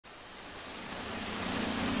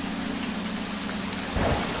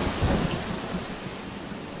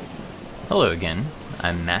Hello again,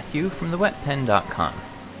 I'm Matthew from thewetpen.com.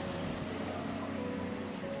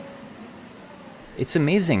 It's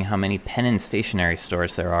amazing how many pen and stationery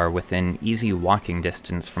stores there are within easy walking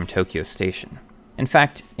distance from Tokyo Station. In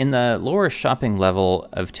fact, in the lower shopping level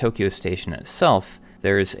of Tokyo Station itself,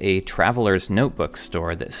 there's a traveler's notebook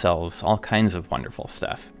store that sells all kinds of wonderful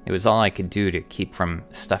stuff. It was all I could do to keep from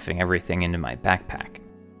stuffing everything into my backpack.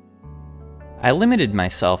 I limited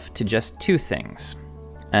myself to just two things: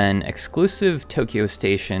 an exclusive Tokyo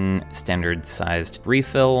Station standard-sized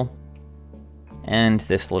refill, and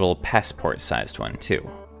this little passport-sized one too.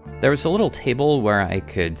 There was a little table where I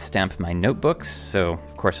could stamp my notebooks, so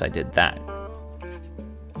of course I did that.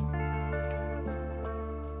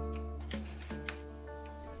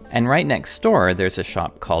 And right next door, there's a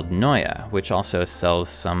shop called Noya, which also sells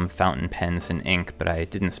some fountain pens and ink, but I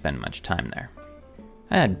didn't spend much time there.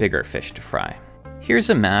 I had bigger fish to fry.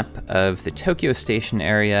 Here's a map of the Tokyo Station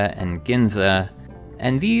area and Ginza,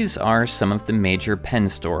 and these are some of the major pen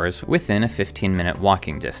stores within a 15-minute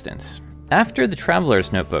walking distance. After the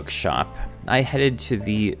Traveler's Notebook shop, I headed to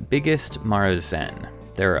the biggest Maruzen.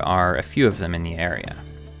 There are a few of them in the area.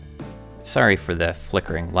 Sorry for the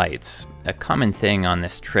flickering lights. A common thing on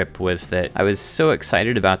this trip was that I was so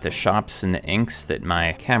excited about the shops and the inks that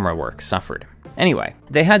my camera work suffered. Anyway,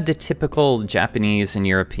 they had the typical Japanese and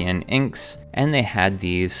European inks, and they had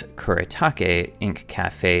these Kuretake Ink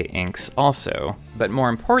Cafe inks also. But more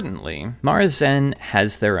importantly, Maruzen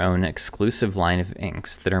has their own exclusive line of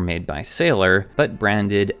inks that are made by Sailor, but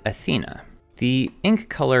branded Athena. The ink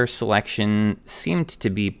color selection seemed to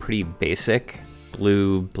be pretty basic: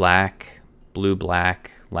 blue, black,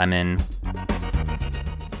 lemon.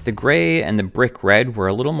 The gray and the brick red were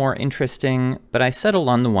a little more interesting, but I settled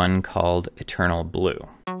on the one called Eternal Blue.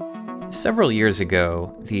 Several years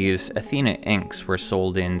ago, these Athena inks were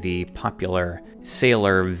sold in the popular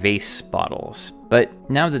Sailor vase bottles, but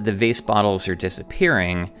now that the vase bottles are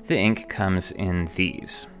disappearing, the ink comes in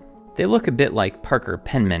these. They look a bit like Parker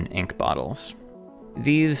Penman ink bottles.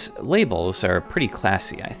 These labels are pretty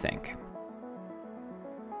classy, I think.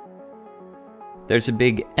 There's a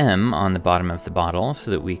big M on the bottom of the bottle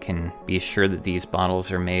so that we can be sure that these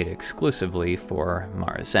bottles are made exclusively for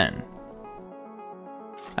Maruzen.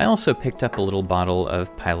 I also picked up a little bottle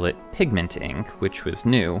of Pilot pigment ink, which was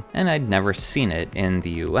new, and I'd never seen it in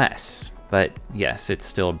the US, but yes, it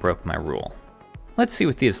still broke my rule. Let's see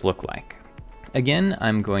what these look like. Again,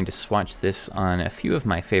 I'm going to swatch this on a few of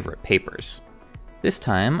my favorite papers. This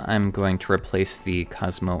time, I'm going to replace the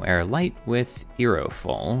Cosmo Air Light with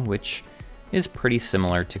Aerofol, which is pretty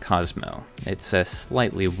similar to Cosmo. It's a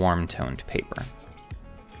slightly warm-toned paper.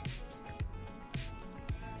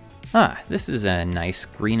 This is a nice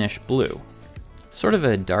greenish blue, sort of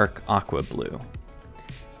a dark aqua blue.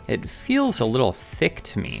 It feels a little thick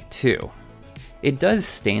to me, too. It does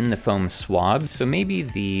stain the foam swab, so maybe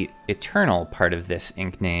the eternal part of this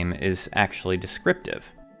ink name is actually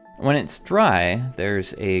descriptive. When it's dry,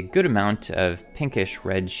 there's a good amount of pinkish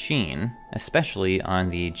red sheen, especially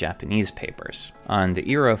on the Japanese papers. On the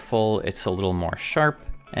Aerofol, it's a little more sharp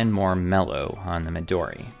and more mellow on the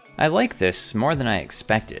Midori. I like this more than I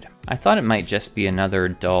expected. I thought it might just be another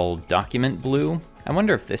dull document blue. I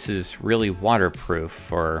wonder if this is really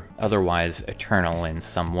waterproof or otherwise eternal in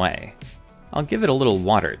some way. I'll give it a little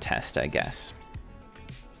water test, I guess.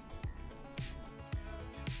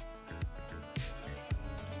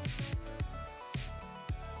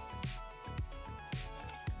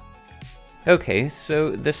 Okay,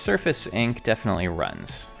 so the surface ink definitely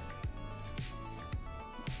runs.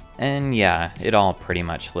 And yeah, it all pretty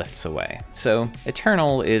much lifts away. So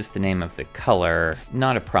Eternal is the name of the color,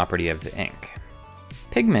 not a property of the ink.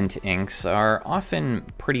 Pigment inks are often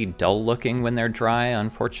pretty dull looking when they're dry,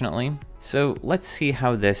 unfortunately. So let's see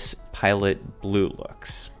how this Pilot Blue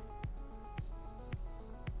looks.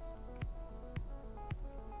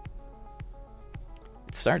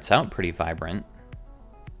 It starts out pretty vibrant.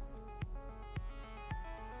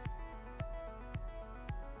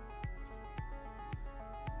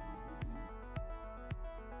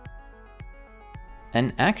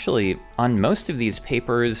 And actually, on most of these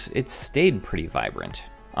papers, it stayed pretty vibrant.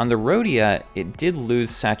 On the Rhodia, it did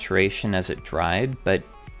lose saturation as it dried, but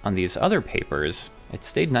on these other papers, it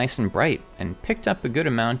stayed nice and bright and picked up a good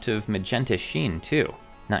amount of magenta sheen too.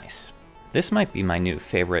 Nice. This might be my new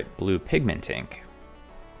favorite blue pigment ink.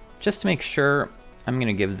 Just to make sure, I'm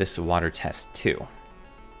gonna give this a water test too.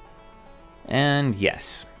 And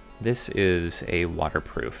yes, this is a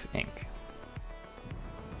waterproof ink.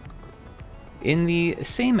 In the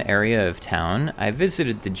same area of town, I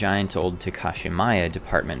visited the giant old Takashimaya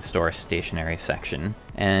department store stationery section,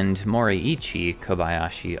 and Moriichi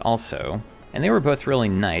Kobayashi also, and they were both really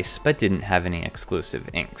nice, but didn't have any exclusive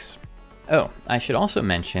inks. Oh, I should also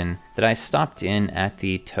mention that I stopped in at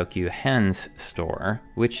the Tokyo Hands store,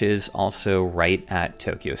 which is also right at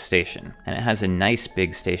Tokyo Station, and it has a nice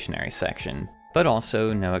big stationery section, but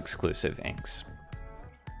also no exclusive inks.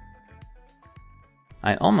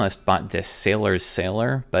 I almost bought this Sailor's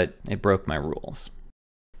Sailor, but it broke my rules.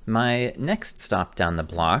 My next stop down the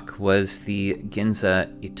block was the Ginza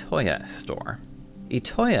Itoya store.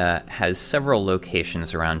 Itoya has several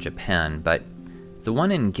locations around Japan, but the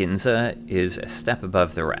one in Ginza is a step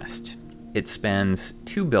above the rest. It spans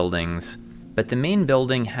 2 buildings, but the main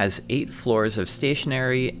building has 8 floors of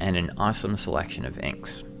stationery and an awesome selection of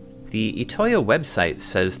inks. The Itoya website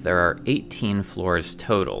says there are 18 floors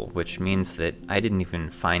total, which means that I didn't even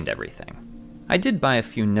find everything. I did buy a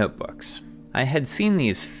few notebooks. I had seen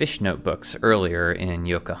these fish notebooks earlier in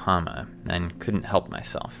Yokohama and couldn't help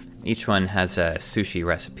myself. Each one has a sushi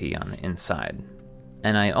recipe on the inside.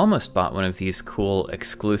 And I almost bought one of these cool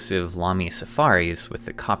exclusive Lamy Safaris with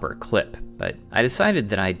the copper clip, but I decided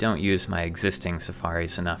that I don't use my existing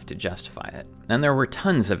Safaris enough to justify it. And there were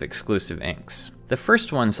tons of exclusive inks. The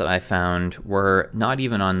first ones that I found were not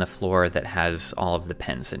even on the floor that has all of the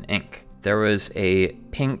pens and ink. There was a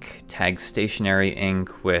pink tag stationery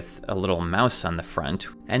ink with a little mouse on the front,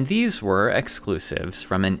 and these were exclusives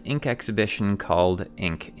from an ink exhibition called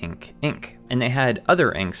Ink, Ink, Ink. And they had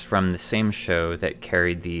other inks from the same show that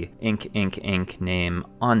carried the Ink, Ink, Ink name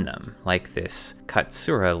on them, like this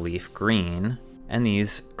Katsura leaf green, and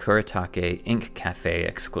these Kuretake Ink Cafe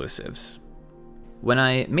exclusives. When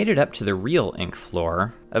I made it up to the real ink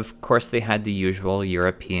floor, of course they had the usual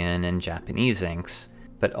European and Japanese inks,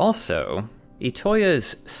 but also,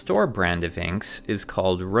 Itoya's store brand of inks is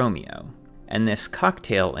called Romeo, and this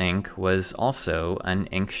cocktail ink was also an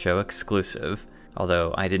ink show exclusive,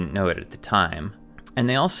 although I didn't know it at the time. And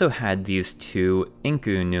they also had these 2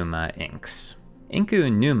 Inku Numa inks.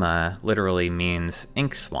 Inku Numa literally means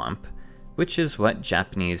ink swamp, which is what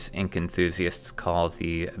Japanese ink enthusiasts call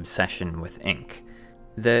the obsession with ink.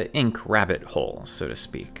 The ink rabbit hole, so to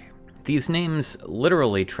speak. These names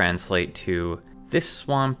literally translate to this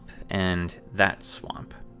swamp and that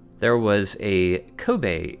swamp. There was a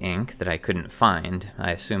Kobe ink that I couldn't find.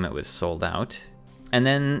 I assume it was sold out. And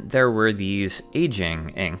then there were these aging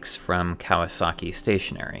inks from Kawasaki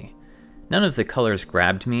Stationery. None of the colors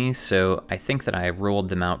grabbed me, so I think that I ruled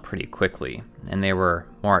them out pretty quickly, and they were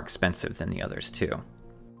more expensive than the others too.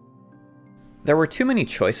 There were too many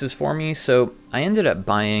choices for me, so I ended up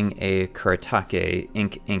buying a Kuretake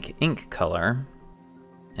Ink, Ink, Ink color,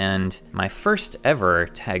 and my first ever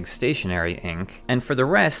tag stationery ink, and for the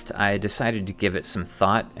rest I decided to give it some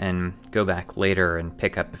thought and go back later and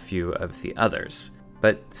pick up a few of the others,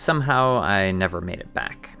 but somehow I never made it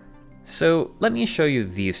back. So let me show you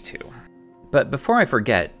these 2. But before I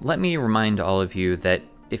forget, let me remind all of you that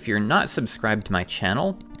if you're not subscribed to my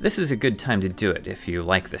channel, this is a good time to do it if you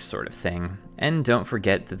like this sort of thing, and don't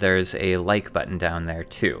forget that there's a like button down there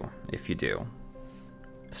too, if you do.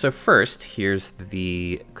 So first, here's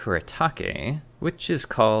the Kuretake, which is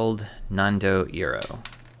called Nando Iro.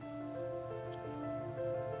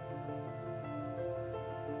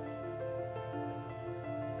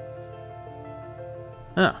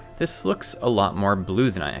 Ah, this looks a lot more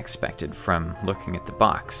blue than I expected from looking at the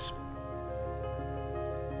box.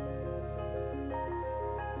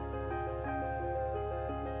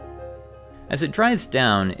 As it dries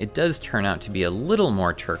down, it does turn out to be a little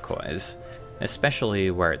more turquoise,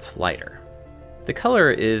 especially where it's lighter. The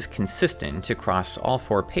color is consistent across all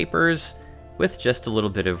 4 papers, with just a little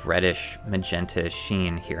bit of reddish magenta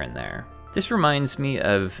sheen here and there. This reminds me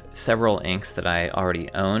of several inks that I already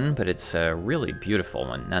own, but it's a really beautiful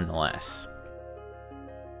one nonetheless.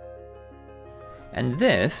 And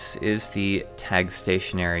this is the Tag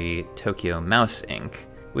Stationery Tokyo Mouse ink,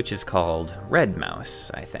 which is called Red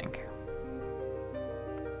Mouse, I think.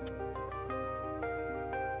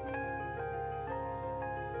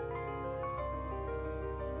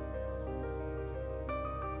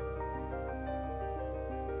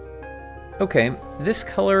 Okay, this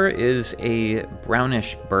color is a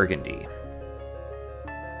brownish burgundy.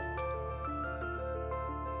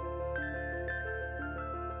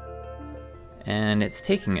 And it's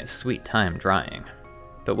taking its sweet time drying.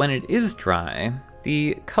 But when it is dry,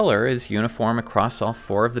 the color is uniform across all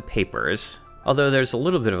 4 of the papers, although there's a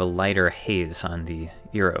little bit of a lighter haze on the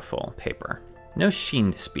Iroful paper. No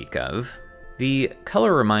sheen to speak of, The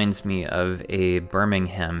color reminds me of a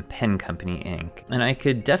Birmingham Pen Company ink, and I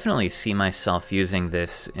could definitely see myself using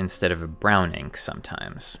this instead of a brown ink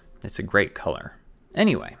sometimes. It's a great color.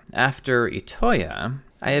 Anyway, after Itoya,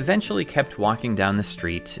 I eventually kept walking down the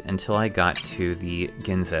street until I got to the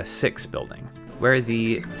Ginza 6 building, where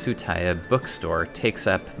the Tsutaya bookstore takes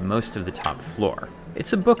up most of the top floor.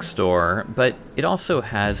 It's a bookstore, but it also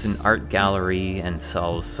has an art gallery and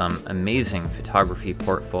sells some amazing photography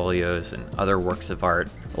portfolios and other works of art,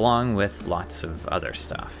 along with lots of other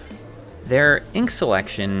stuff. Their ink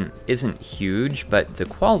selection isn't huge, but the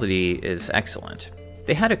quality is excellent.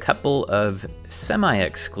 They had a couple of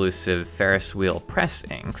semi-exclusive Ferris wheel press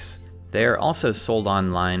inks. They're also sold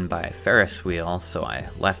online by Ferris Wheel, so I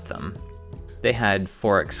left them. They had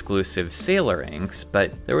 4 exclusive Sailor inks,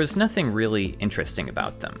 but there was nothing really interesting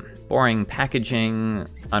about them. Boring packaging,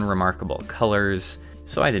 unremarkable colors,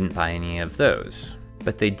 so I didn't buy any of those.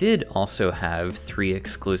 But they did also have 3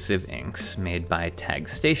 exclusive inks made by Tag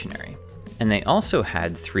Stationery. And they also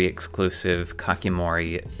had 3 exclusive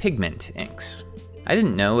Kakimori pigment inks. I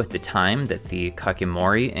didn't know at the time that the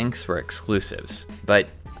Kakimori inks were exclusives, but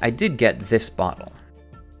I did get this bottle.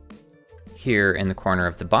 Here in the corner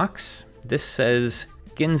of the box, this says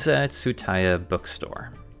Ginza Tsutaya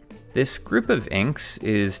Bookstore. This group of inks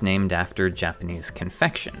is named after Japanese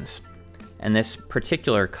confections, and this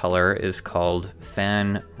particular color is called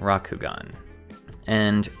Fan Rakugan.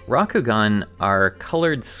 And Rakugan are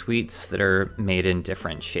colored sweets that are made in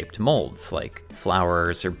different shaped molds, like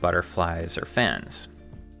flowers or butterflies or fans.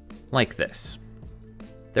 Like this.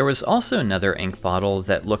 There was also another ink bottle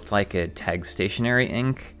that looked like a Tag Stationery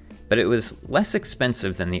ink, but it was less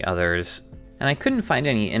expensive than the others, and I couldn't find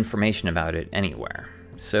any information about it anywhere.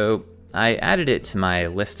 So I added it to my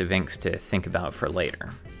list of inks to think about for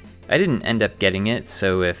later. I didn't end up getting it,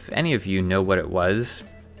 so if any of you know what it was,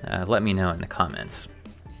 let me know in the comments.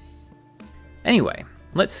 Anyway,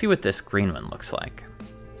 let's see what this green one looks like.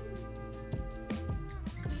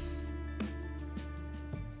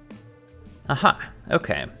 Aha,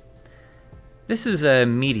 okay. This is a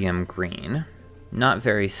medium green, not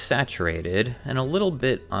very saturated, and a little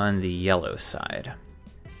bit on the yellow side.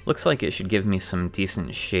 Looks like it should give me some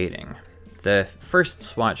decent shading. The first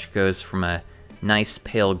swatch goes from a nice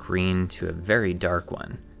pale green to a very dark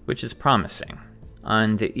one, which is promising.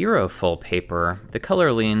 On the Aerofil paper, the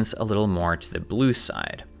color leans a little more to the blue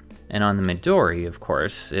side, and on the Midori, of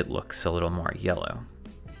course, it looks a little more yellow.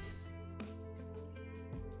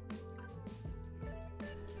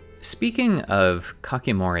 Speaking of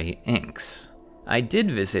Kakimori inks, I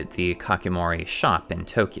did visit the Kakimori shop in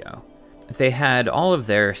Tokyo. They had all of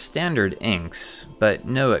their standard inks, but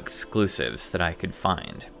no exclusives that I could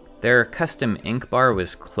find. Their custom ink bar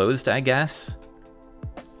was closed, I guess.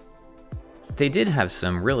 They did have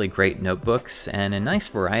some really great notebooks and a nice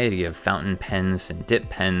variety of fountain pens and dip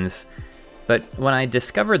pens, but when I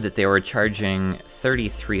discovered that they were charging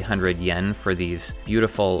 3,300 yen for these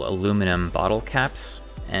beautiful aluminum bottle caps,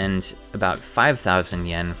 and about 5,000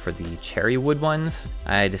 yen for the cherry wood ones,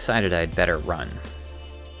 I decided I'd better run.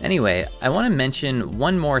 Anyway, I want to mention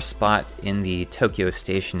one more spot in the Tokyo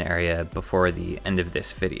Station area before the end of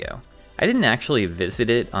this video. I didn't actually visit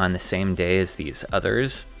it on the same day as these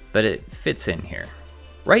others, but it fits in here.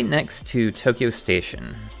 Right next to Tokyo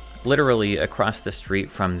Station, literally across the street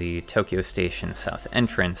from the Tokyo Station South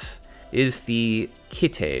entrance, is the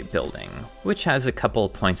Kite building, which has a couple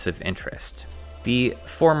points of interest. The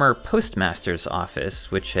former postmaster's office,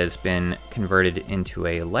 which has been converted into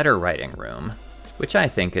a letter writing room, which I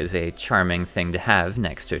think is a charming thing to have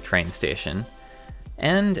next to a train station,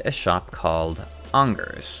 and a shop called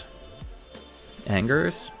Angers.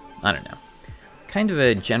 Angers? I don't know. Kind of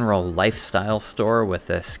a general lifestyle store with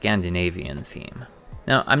a Scandinavian theme.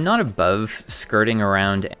 Now, I'm not above skirting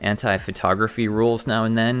around anti-photography rules now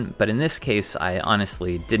and then, but in this case, I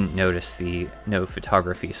honestly didn't notice the no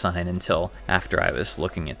photography sign until after I was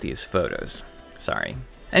looking at these photos. Sorry.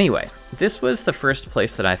 Anyway, this was the first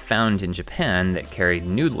place that I found in Japan that carried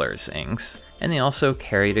Noodler's inks, and they also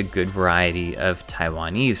carried a good variety of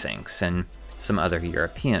Taiwanese inks and some other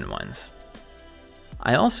European ones.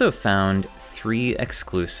 I also found 3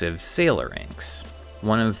 exclusive Sailor inks.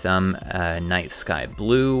 One of them a night sky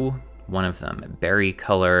blue, one of them a berry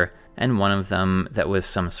color, and one of them that was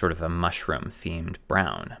some sort of a mushroom-themed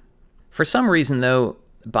brown. For some reason, though,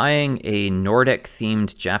 buying a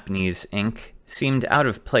Nordic-themed Japanese ink seemed out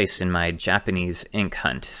of place in my Japanese ink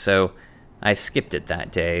hunt, so I skipped it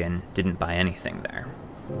that day and didn't buy anything there.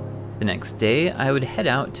 The next day, I would head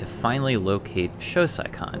out to finally locate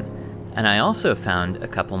Shosaikan, and I also found a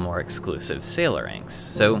couple more exclusive Sailor inks,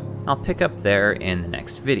 so I'll pick up there in the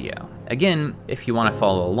next video. Again, if you want to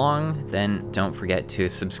follow along, then don't forget to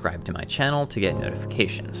subscribe to my channel to get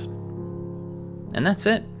notifications. And that's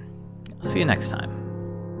it. I'll see you next time.